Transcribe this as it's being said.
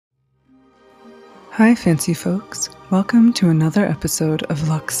Hi, fancy folks. Welcome to another episode of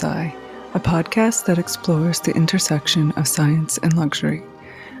Luxi, a podcast that explores the intersection of science and luxury.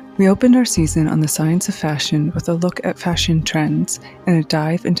 We opened our season on the science of fashion with a look at fashion trends and a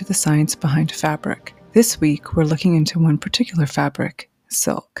dive into the science behind fabric. This week, we're looking into one particular fabric,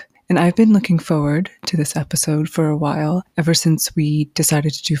 silk. And I've been looking forward to this episode for a while, ever since we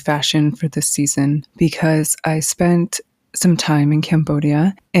decided to do fashion for this season, because I spent some time in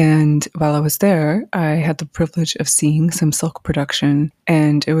Cambodia, and while I was there, I had the privilege of seeing some silk production,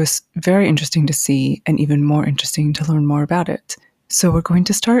 and it was very interesting to see and even more interesting to learn more about it. So we're going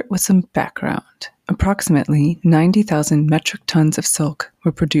to start with some background. Approximately 90,000 metric tons of silk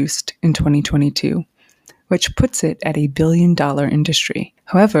were produced in 2022, which puts it at $1 billion industry.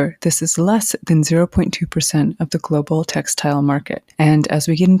 However, this is less than 0.2% of the global textile market. And as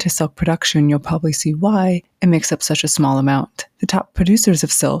we get into silk production, you'll probably see why it makes up such a small amount. The top producers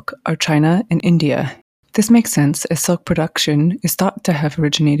of silk are China and India. This makes sense as silk production is thought to have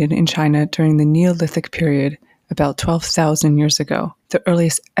originated in China during the Neolithic period, about 12,000 years ago. The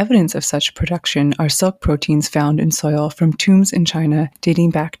earliest evidence of such production are silk proteins found in soil from tombs in China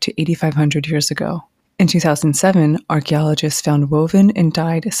dating back to 8,500 years ago. In 2007, archaeologists found woven and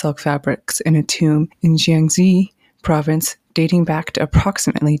dyed silk fabrics in a tomb in Jiangxi province dating back to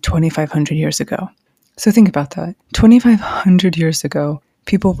approximately 2,500 years ago. So think about that. 2,500 years ago,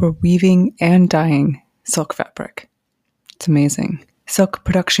 people were weaving and dyeing silk fabric. It's amazing. Silk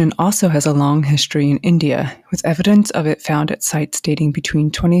production also has a long history in India, with evidence of it found at sites dating between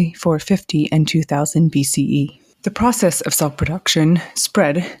 2450 and 2000 BCE. The process of silk production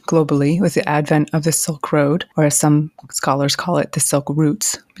spread globally with the advent of the Silk Road, or as some scholars call it, the Silk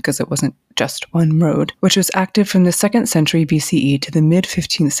Routes, because it wasn't just one road, which was active from the 2nd century BCE to the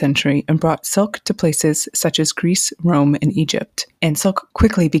mid-15th century and brought silk to places such as Greece, Rome, and Egypt. And silk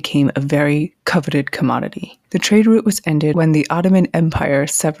quickly became a very coveted commodity. The trade route was ended when the Ottoman Empire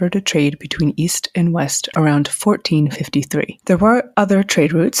severed a trade between East and West around 1453. There were other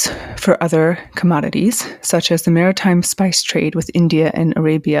trade routes for other commodities, such as the maritime spice trade with India and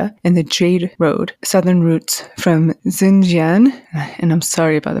Arabia, and the Jade Road, southern routes from Xinjiang, and I'm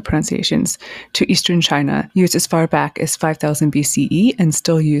sorry about the pronunciations, to eastern China, used as far back as 5000 BCE and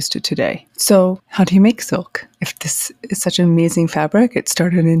still used today. So, how do you make silk? If this is such an amazing fabric, it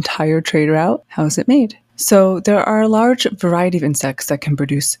started an entire trade route, how is it made? So there are a large variety of insects that can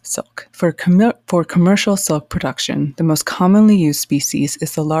produce silk. For commercial silk production, the most commonly used species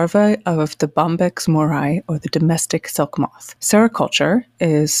is the larvae of the Bombyx mori, or the domestic silk moth. Sericulture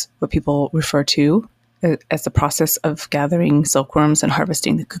is what people refer to as the process of gathering silkworms and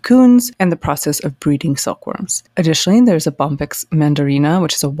harvesting the cocoons, and the process of breeding silkworms. Additionally, there's a Bombyx mandarina,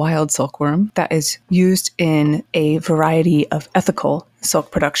 which is a wild silkworm that is used in a variety of ethical silk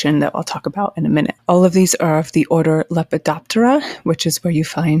production that I'll talk about in a minute. All of these are of the order Lepidoptera, which is where you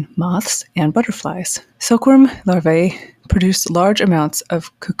find moths and butterflies. Silkworm larvae produce large amounts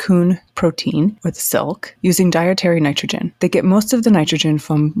of cocoon protein, or the silk, using dietary nitrogen. They get most of the nitrogen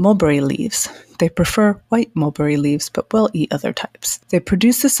from mulberry leaves. They prefer white mulberry leaves, but will eat other types. They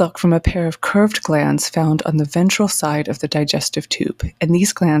produce the silk from a pair of curved glands found on the ventral side of the digestive tube, and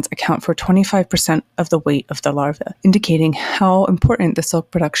these glands account for 25% of the weight of the larva, indicating how important the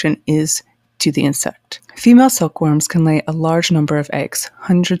silk production is to the insect. Female silkworms can lay a large number of eggs,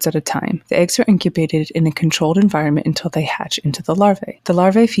 hundreds at a time. The eggs are incubated in a controlled environment until they hatch into the larvae. The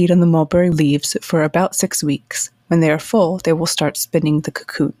larvae feed on the mulberry leaves for about 6 weeks. When they are full, they will start spinning the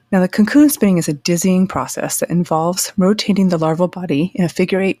cocoon. Now, the cocoon spinning is a dizzying process that involves rotating the larval body in a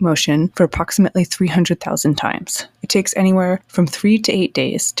figure-8 motion for approximately 300,000 times. It takes anywhere from 3 to 8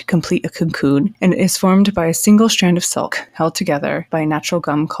 days to complete a cocoon, and it is formed by a single strand of silk held together by a natural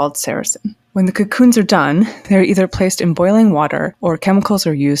gum called sericin. When the cocoons are done, they are either placed in boiling water or chemicals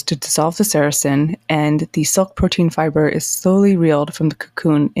are used to dissolve the sericin, and the silk protein fiber is slowly reeled from the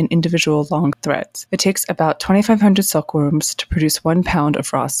cocoon in individual long threads. It takes about 2,500 silkworms to produce 1 pound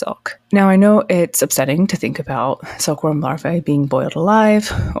of raw silk. Now, I know it's upsetting to think about silkworm larvae being boiled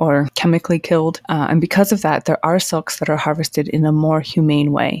alive or chemically killed, and because of that, there are silks that are harvested in a more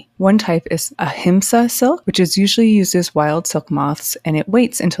humane way. One type is ahimsa silk, which is usually used as wild silk moths, and it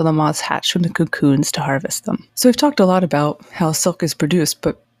waits until the moths hatch from the cocoons to harvest them. So we've talked a lot about how silk is produced,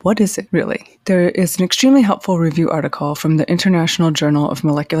 but what is it really? There is an extremely helpful review article from the International Journal of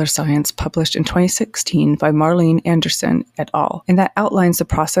Molecular Science published in 2016 by Marlene Anderson et al., and that outlines the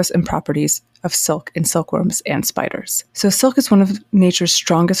process and properties of silk in silkworms and spiders. So silk is one of nature's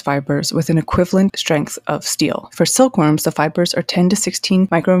strongest fibers with an equivalent strength of steel. For silkworms, the fibers are 10 to 16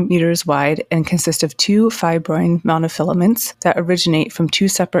 micrometers wide and consist of 2 fibroin monofilaments that originate from 2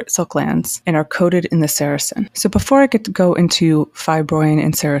 separate silk glands and are coated in the sericin. So before I get to go into fibroin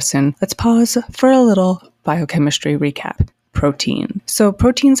and sericin, let's pause for a little biochemistry recap. Protein. So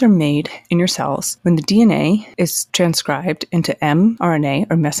proteins are made in your cells when the DNA is transcribed into mRNA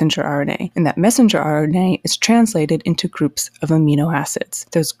or messenger RNA, and that messenger RNA is translated into groups of amino acids.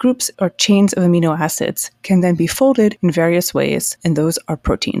 Those groups or chains of amino acids can then be folded in various ways, and those are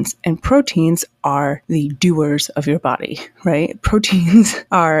proteins. And proteins are the doers of your body, right? Proteins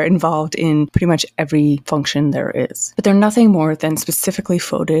are involved in pretty much every function there is, but they're nothing more than specifically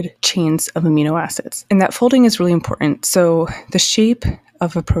folded chains of amino acids. And that folding is really important. So the shape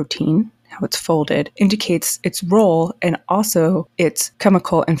of a protein, how it's folded, indicates its role and also its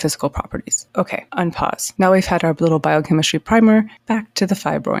chemical and physical properties. Okay, unpause. Now we've had our little biochemistry primer, back to the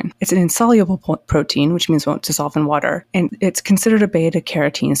fibroin. It's an insoluble protein, which means it won't dissolve in water, and it's considered a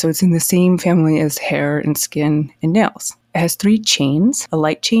beta-carotene, so it's in the same family as hair and skin and nails. It has 3 chains, a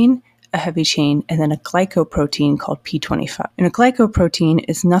light chain, a heavy chain, and then a glycoprotein called P25. And a glycoprotein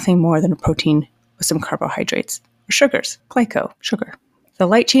is nothing more than a protein with some carbohydrates. Sugars, glyco, sugar. The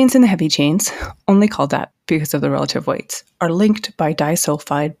light chains and the heavy chains, only called that because of the relative weights, are linked by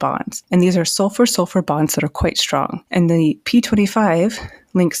disulfide bonds. And these are sulfur-sulfur bonds that are quite strong. And the P25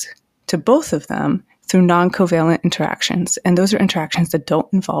 links to both of them through non-covalent interactions. And those are interactions that don't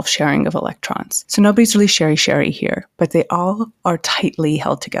involve sharing of electrons. So nobody's really shary-shary here, but they all are tightly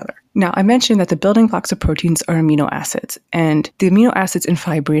held together. Now, I mentioned that the building blocks of proteins are amino acids. And the amino acids in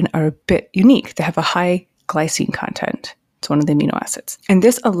fibrin are a bit unique. They have a high glycine content. It's one of the amino acids. And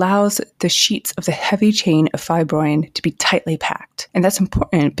this allows the sheets of the heavy chain of fibroin to be tightly packed. And that's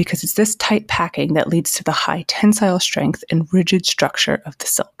important because it's this tight packing that leads to the high tensile strength and rigid structure of the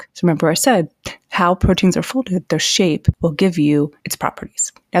silk. So remember I said how proteins are folded, their shape will give you its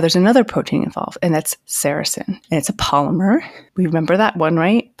properties. Now there's another protein involved, and that's sericin. And it's a polymer. We remember that one,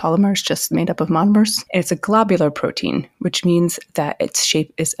 right? Polymer is just made up of monomers. And it's a globular protein, which means that its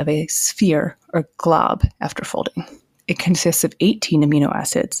shape is of a sphere or glob after folding. It consists of 18 amino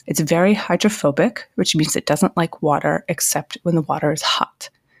acids. It's very hydrophobic, which means it doesn't like water except when the water is hot.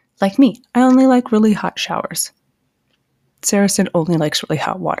 Like me, I only like really hot showers. Sericin only likes really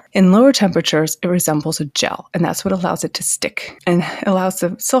hot water. In lower temperatures, it resembles a gel, and that's what allows it to stick and allows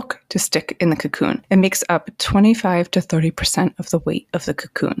the silk to stick in the cocoon. It makes up 25 to 30% of the weight of the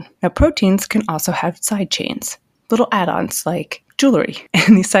cocoon. Now, proteins can also have side chains, little add-ons like jewelry.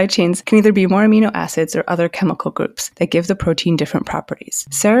 And these side chains can either be more amino acids or other chemical groups that give the protein different properties.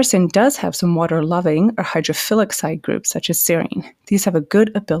 Sericin does have some water-loving or hydrophilic side groups such as serine. These have a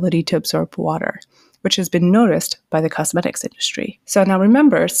good ability to absorb water, which has been noticed by the cosmetics industry. So now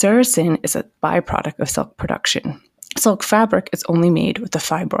remember, sericin is a byproduct of silk production. Silk fabric is only made with the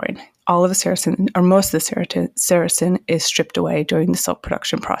fibroin. All of the sericin, or most of the sericin, is stripped away during the silk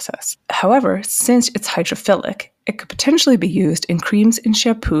production process. However, since it's hydrophilic, it could potentially be used in creams and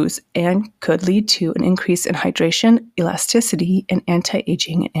shampoos and could lead to an increase in hydration, elasticity, and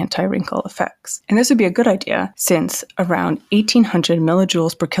anti-aging and anti-wrinkle effects. And this would be a good idea since around 1,800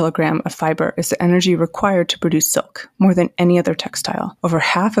 millijoules per kilogram of fiber is the energy required to produce silk, more than any other textile. Over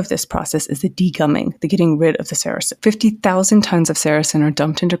half of this process is the degumming, the getting rid of the sericin. 50,000 tons of sericin are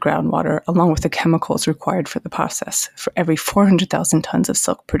dumped into groundwater along with the chemicals required for the process for every 400,000 tons of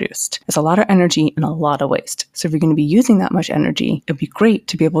silk produced. That's a lot of energy and a lot of waste. So if you're going to be using that much energy, it'd be great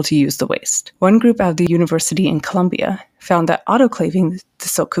to be able to use the waste. One group out of the university in Columbia found that autoclaving the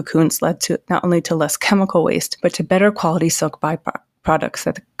silk cocoons led to not only to less chemical waste, but to better quality silk byproducts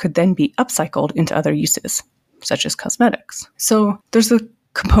that could then be upcycled into other uses, such as cosmetics. So there's the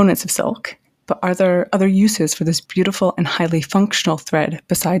components of silk, but are there other uses for this beautiful and highly functional thread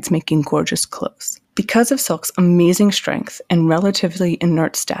besides making gorgeous clothes? Because of silk's amazing strength and relatively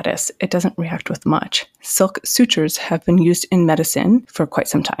inert status, it doesn't react with much. Silk sutures have been used in medicine for quite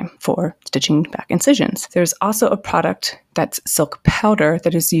some time for stitching back incisions. There's also a product that's silk powder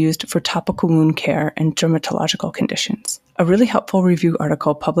that is used for topical wound care and dermatological conditions. A really helpful review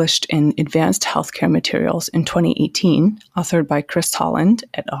article published in Advanced Healthcare Materials in 2018, authored by Chris Holland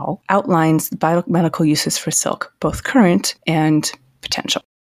et al., outlines the biomedical uses for silk, both current and potential.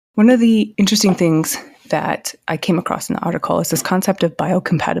 One of the interesting things that I came across in the article is this concept of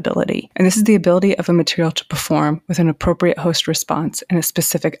biocompatibility. And this is the ability of a material to perform with an appropriate host response in a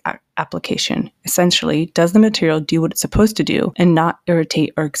specific application. Essentially, does the material do what it's supposed to do and not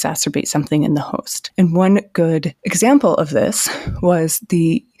irritate or exacerbate something in the host? And one good example of this was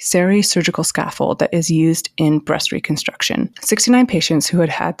the Seri surgical scaffold that is used in breast reconstruction. 69 patients who had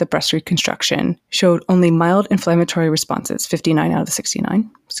had the breast reconstruction showed only mild inflammatory responses, 59 out of the 69.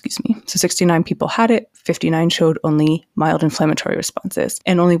 So 69 people had it, 59 showed only mild inflammatory responses,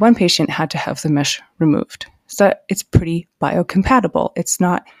 and only one patient had to have the mesh removed. So it's pretty biocompatible. It's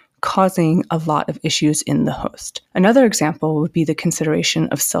not causing a lot of issues in the host. Another example would be the consideration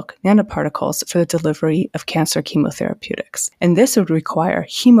of silk nanoparticles for the delivery of cancer chemotherapeutics. And this would require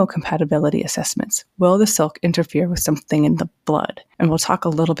hemocompatibility assessments. Will the silk interfere with something in the blood? And we'll talk a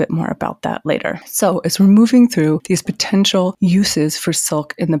little bit more about that later. So as we're moving through these potential uses for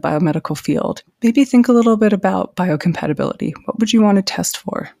silk in the biomedical field, maybe think a little bit about biocompatibility. What would you want to test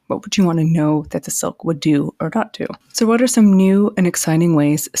for? What would you want to know that the silk would do or not do? So what are some new and exciting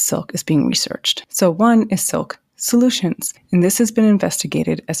ways silk is being researched? So one is silk solutions, and this has been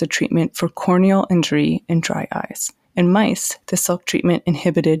investigated as a treatment for corneal injury and dry eyes. In mice, the silk treatment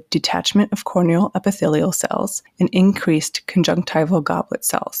inhibited detachment of corneal epithelial cells and increased conjunctival goblet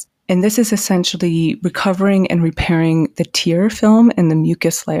cells. And this is essentially recovering and repairing the tear film and the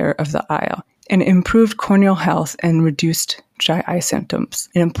mucus layer of the eye, and improved corneal health and reduced dry eye symptoms.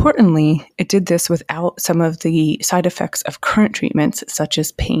 And importantly, it did this without some of the side effects of current treatments, such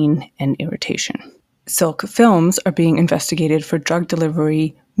as pain and irritation. Silk films are being investigated for drug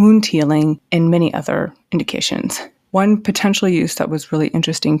delivery, wound healing, and many other indications. One potential use that was really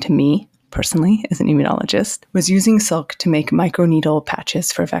interesting to me, personally, as an immunologist, was using silk to make microneedle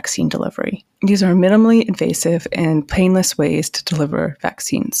patches for vaccine delivery. These are minimally invasive and painless ways to deliver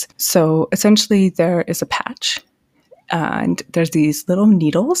vaccines. So essentially, there is a patch, and there's these little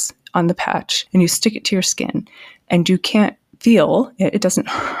needles on the patch, and you stick it to your skin, and you can't feel it. It doesn't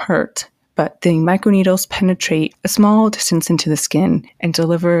hurt, but the microneedles penetrate a small distance into the skin and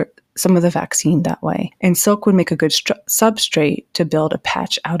deliver some of the vaccine that way. And silk would make a good substrate to build a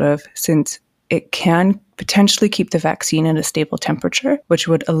patch out of, since it can potentially keep the vaccine at a stable temperature, which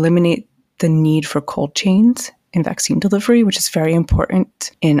would eliminate the need for cold chains in vaccine delivery, which is very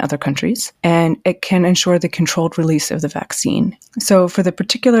important in other countries. And it can ensure the controlled release of the vaccine. So for the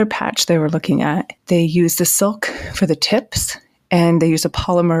particular patch they were looking at, they used the silk for the tips and they used a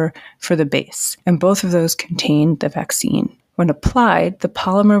polymer for the base. And both of those contained the vaccine. When applied, the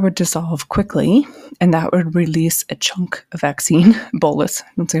polymer would dissolve quickly, and that would release a chunk of vaccine, bolus,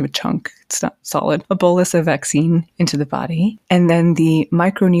 don't say a chunk, it's not solid, a bolus of vaccine into the body. And then the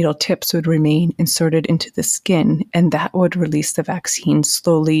microneedle tips would remain inserted into the skin, and that would release the vaccine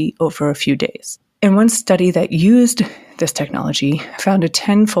slowly over a few days. And one study that used this technology found a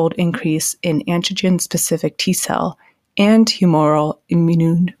 10-fold increase in antigen-specific T cell and humoral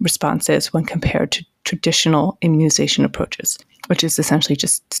immune responses when compared to traditional immunization approaches, which is essentially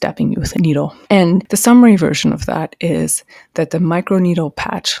just stabbing you with a needle. And the summary version of that is that the microneedle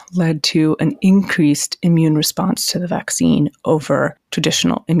patch led to an increased immune response to the vaccine over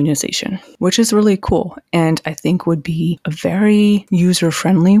traditional immunization, which is really cool and I think would be a very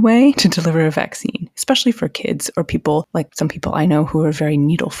user-friendly way to deliver a vaccine, especially for kids or people like some people I know who are very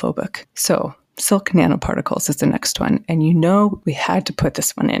needle phobic. So silk nanoparticles is the next one. And you know we had to put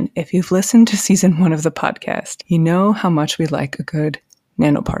this one in. If you've listened to season 1 of the podcast, you know how much we like a good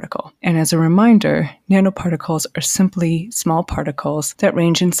nanoparticle. And as a reminder, nanoparticles are simply small particles that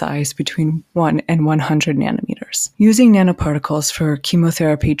range in size between 1 and 100 nanometers. Using nanoparticles for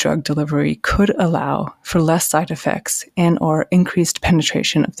chemotherapy drug delivery could allow for less side effects and or increased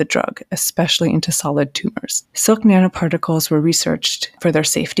penetration of the drug, especially into solid tumors. Silk nanoparticles were researched for their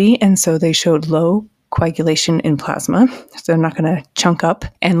safety, and so they showed low coagulation in plasma, so they're not going to chunk up,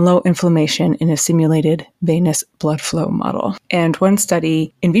 and low inflammation in a simulated venous blood flow model. And one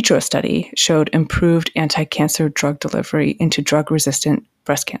study, in vitro study, showed improved anti-cancer drug delivery into drug-resistant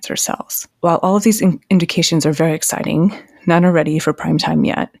breast cancer cells. While all of these indications are very exciting, none are ready for prime time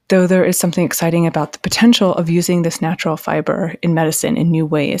yet, though there is something exciting about the potential of using this natural fiber in medicine in new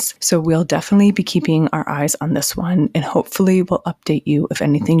ways. So we'll definitely be keeping our eyes on this one, and hopefully we'll update you if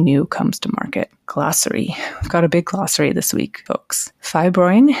anything new comes to market. Glossary. We've got a big glossary this week, folks.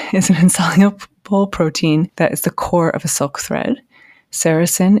 Fibroin is an insoluble protein that is the core of a silk thread.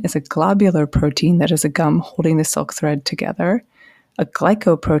 Sericin is a globular protein that is a gum holding the silk thread together. A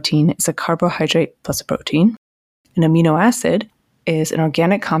glycoprotein is a carbohydrate plus a protein. An amino acid is an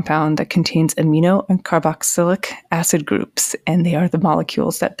organic compound that contains amino and carboxylic acid groups, and they are the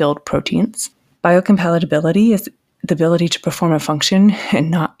molecules that build proteins. Biocompatibility is the ability to perform a function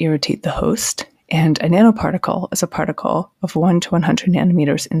and not irritate the host. And a nanoparticle is a particle of 1 to 100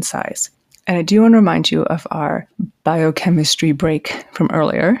 nanometers in size. And I do want to remind you of our biochemistry break from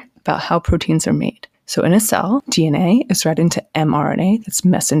earlier about how proteins are made. So in a cell, DNA is read into mRNA, that's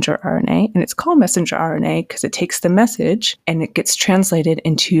messenger RNA, and it's called messenger RNA because it takes the message and it gets translated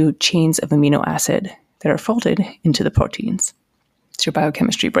into chains of amino acid that are folded into the proteins. It's your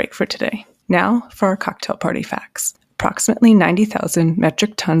biochemistry break for today. Now for our cocktail party facts. Approximately 90,000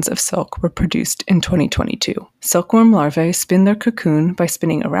 metric tons of silk were produced in 2022. Silkworm larvae spin their cocoon by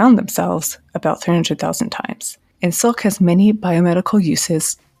spinning around themselves about 300,000 times. And silk has many biomedical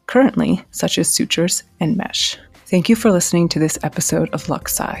uses currently, such as sutures and mesh. Thank you for listening to this episode of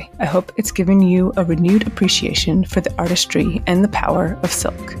Luxsci. I hope it's given you a renewed appreciation for the artistry and the power of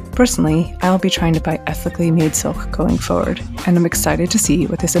silk. Personally, I'll be trying to buy ethically made silk going forward, and I'm excited to see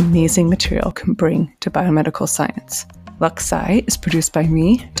what this amazing material can bring to biomedical science. Luxsci is produced by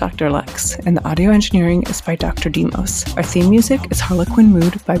me, Dr. Lex, and the audio engineering is by Dr. Demos. Our theme music is Harlequin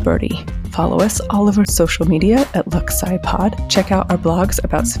Mood by Birdie. Follow us all over social media at Luxsci Pod. Check out our blogs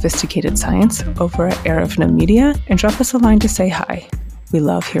about sophisticated science over at Aravna Media, and drop us a line to say hi. We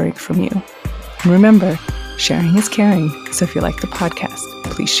love hearing from you. And remember, sharing is caring, so if you like the podcast,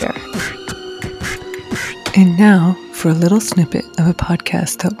 please share. And now for a little snippet of a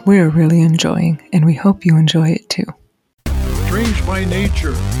podcast that we're really enjoying, and we hope you enjoy it too. Strange by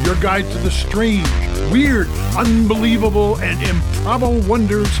Nature, your guide to the strange, weird, unbelievable, and improbable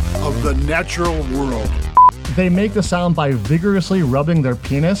wonders of the natural world. They make the sound by vigorously rubbing their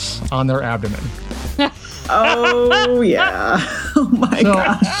penis on their abdomen. Oh, yeah. Oh, my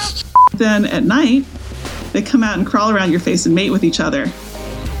gosh. Then at night, they come out and crawl around your face and mate with each other.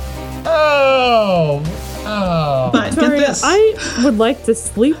 Oh. But Sorry, get this. I would like to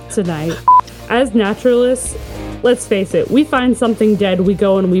sleep tonight. As naturalists, let's face it, we find something dead, we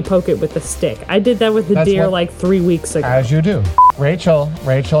go and we poke it with a stick. I did that with the deer like 3 weeks ago. As you do. Rachel,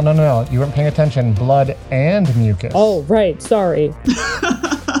 no. You weren't paying attention. Blood and mucus. Oh, right. Sorry.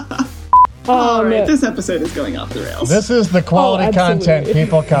 All right, this episode is going off the rails. This is the quality content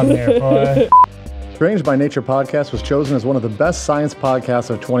people come here for. Strange by Nature podcast was chosen as one of the best science podcasts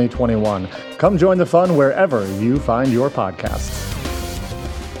of 2021. Come join the fun wherever you find your podcasts.